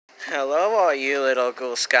Hello all you little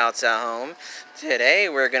Ghoul Scouts at home. Today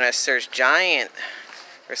we're gonna search Giant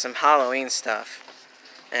for some Halloween stuff.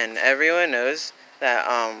 And everyone knows that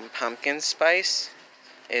pumpkin spice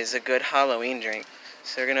is a good Halloween drink.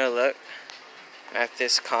 So we're gonna look at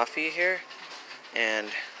this coffee here and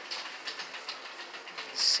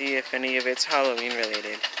see if any of it's Halloween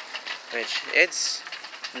related. Which it's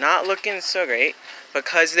not looking so great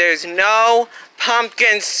because there's no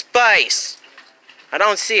pumpkin spice. I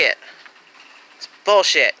don't see it. It's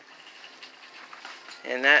bullshit.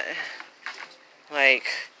 And that, like,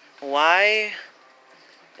 why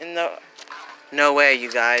in the... No way, you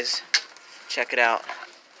guys. Check it out.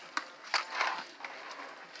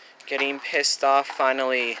 Getting pissed off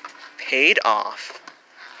finally paid off.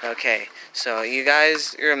 Okay, so you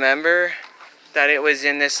guys remember that it was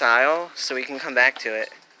in this aisle, so we can come back to it.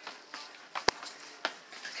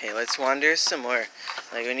 Okay, let's wander some more.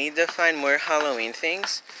 Like, we need to find more Halloween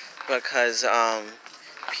things because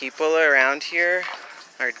people around here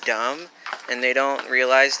are dumb and they don't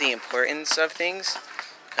realize the importance of things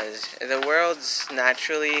because the world's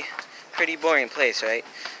naturally a pretty boring place, right?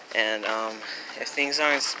 And if things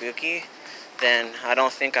aren't spooky, then I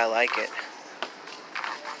don't think I like it.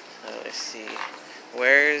 So let's see.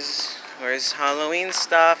 Where's Halloween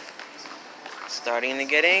stuff? Starting to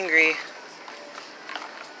get angry.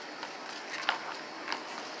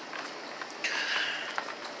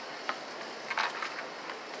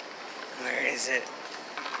 Where is it?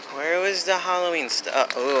 Where was the Halloween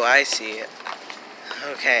stuff? Oh, I see it.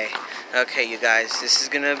 Okay, you guys. This is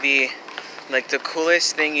gonna be like the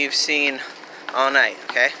coolest thing you've seen all night.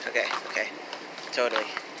 Okay. Totally.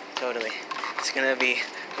 It's gonna be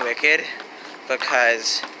wicked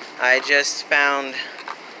because I just found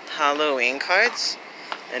Halloween cards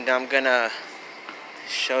and I'm gonna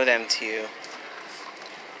show them to you.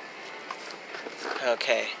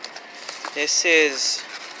 Okay. This is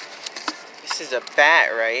a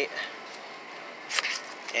bat, right?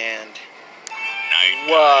 And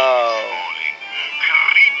whoa.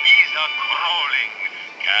 Creepies are crawling.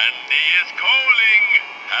 Candy is calling.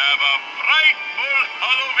 Have a frightful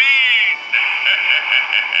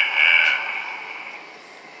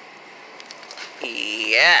Halloween.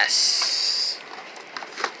 Yes.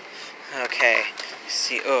 Okay.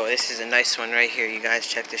 See, oh, this is a nice one right here. You guys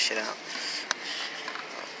check this shit out.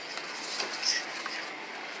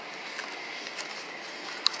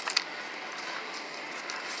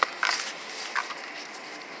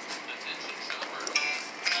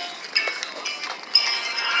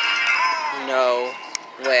 No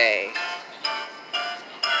way.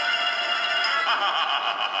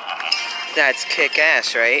 That's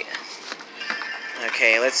kick-ass, right?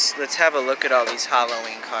 Okay, let's have a look at all these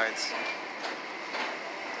Halloween cards.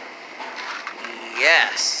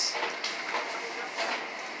 Yes.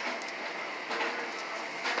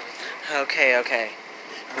 Okay.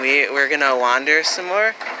 We're gonna wander some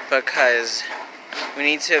more because we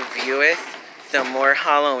need to view with the more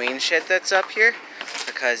Halloween shit that's up here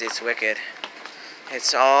because it's wicked.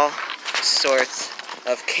 It's all sorts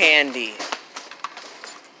of candy.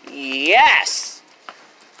 Yes!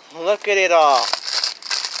 Look at it all.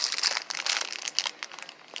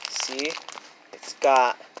 See? It's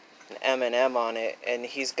got an M&M on it, and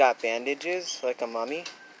he's got bandages like a mummy.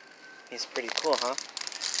 He's pretty cool, huh?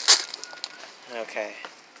 Okay.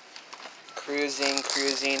 Cruising.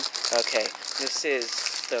 Okay, this is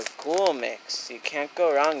the Ghoul Mix. You can't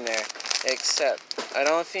go wrong there. Except, I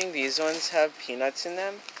don't think these ones have peanuts in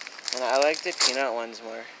them. And I like the peanut ones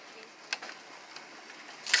more.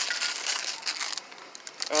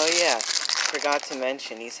 Oh yeah, forgot to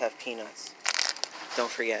mention these have peanuts.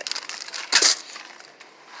 Don't forget.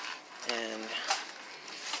 And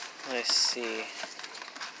let's see.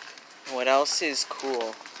 What else is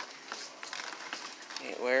cool?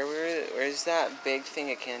 Wait, where's that big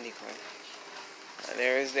thing of candy corn?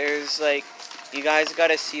 There's like, you guys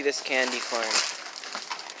gotta see this candy corn.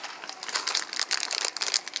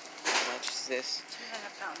 How much is this?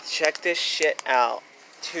 2.5 pounds. Check this shit out.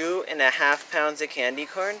 2.5 pounds of candy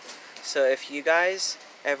corn. So if you guys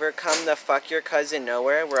ever come to fuck your cousin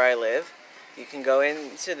nowhere where I live, you can go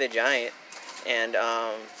into the Giant and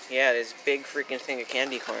yeah, this big freaking thing of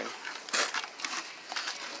candy corn.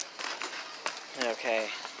 Okay,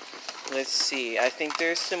 let's see. I think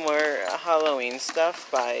there's some more Halloween stuff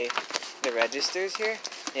by the registers here.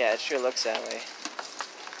 Yeah, it sure looks that way.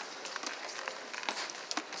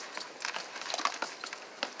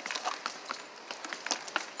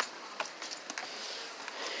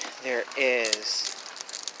 There is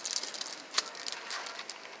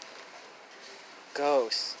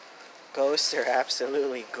ghosts. Ghosts are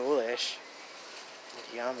absolutely ghoulish.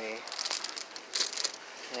 yummy.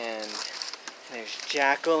 And there's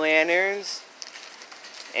jack-o'-lanterns.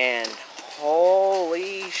 And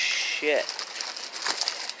holy shit.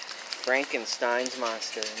 Frankenstein's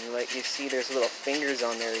monster. And like you see, there's little fingers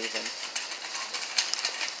on there even.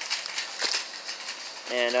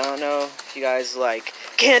 And I don't know if you guys like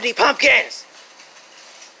candy pumpkins.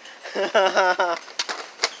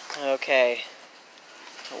 Okay.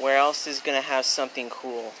 Where else is gonna have something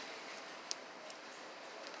cool?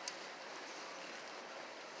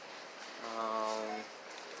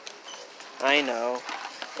 I know.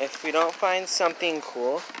 If we don't find something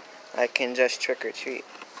cool, I can just trick or treat.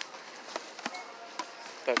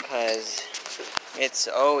 Because it's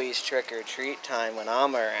always trick or treat time when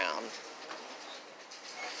I'm around.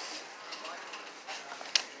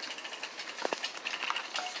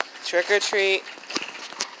 Trick or treat.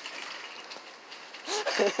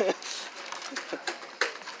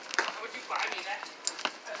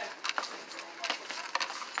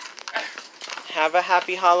 Have a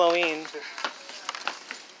happy Halloween.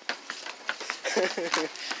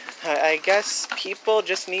 I guess people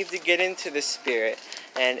just need to get into the spirit.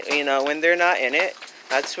 And, you know, when they're not in it,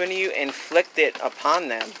 that's when you inflict it upon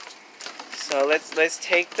them. So let's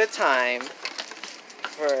take the time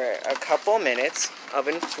for a couple minutes of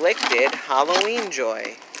inflicted Halloween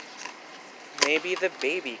joy. Maybe the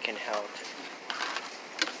baby can help.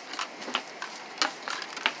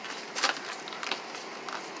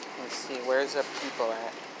 Let's see, where's the people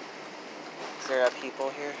at? Is there a people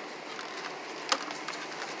here?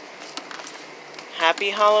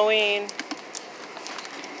 Happy Halloween!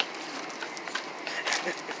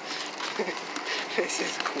 This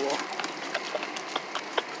is cool.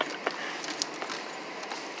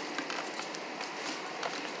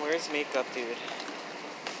 Where's Makeup Dude?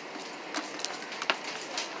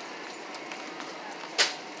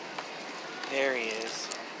 There he is.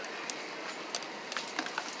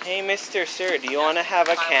 Hey, Mr. Sir, do you want to have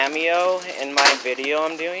a cameo in my video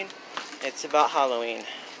I'm doing? It's about Halloween.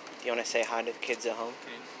 Do you want to say hi to the kids at home?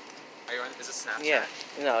 Are you on? Is this Snapchat? Yeah.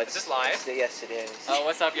 No, it's... Is this live? Yes, it is. Oh,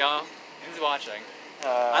 what's up, y'all? Who's watching?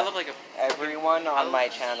 I love like everyone on my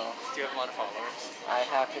channel. Do you have a lot of followers? I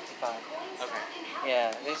have 55. Okay.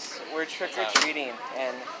 Yeah, we're trick-or-treating,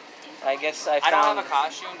 and I guess I don't found... have a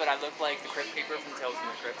costume, but I look like the Crypt Keeper from Tales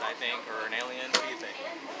from the Crypt, I think, or an alien. What do you think?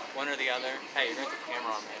 One or the other? Hey, you're going to put the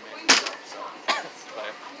camera on me, maybe. So,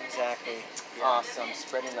 but, exactly. Yeah. Awesome.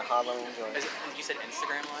 Spreading the Halloween joy. You said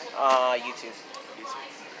Instagram Live? YouTube.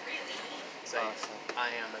 YouTube. So, awesome. I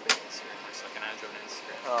am a big Instagrammer, so I can add you on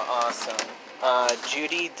Instagram. Oh, awesome.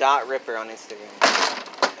 Judy.Ripper on Instagram.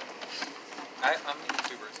 I'm a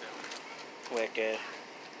YouTuber too. Wicked.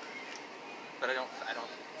 But I don't make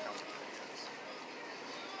videos.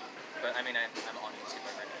 But I mean, I'm on YouTube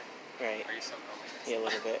every day. Right. Are you so filming? Yeah, a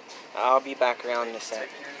little bit. I'll be back around in a sec.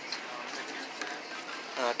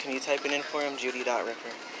 Can you type it in for him?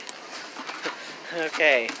 Judy.Ripper.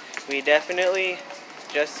 Okay. We definitely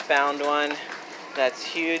just found one that's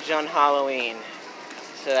huge on Halloween.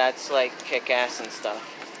 So that's like kick-ass and stuff.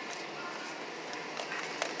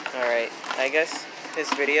 Alright, I guess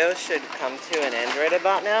this video should come to an end right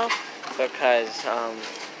about now because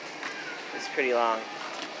it's pretty long.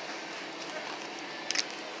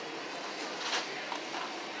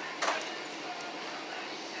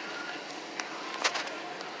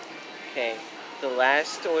 Okay, the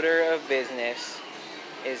last order of business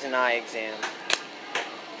is an eye exam.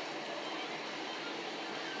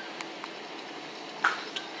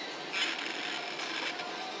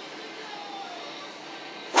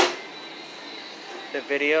 The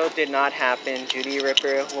video did not happen. Judy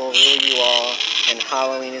Ripper will rule you all, and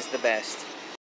Halloween is the best.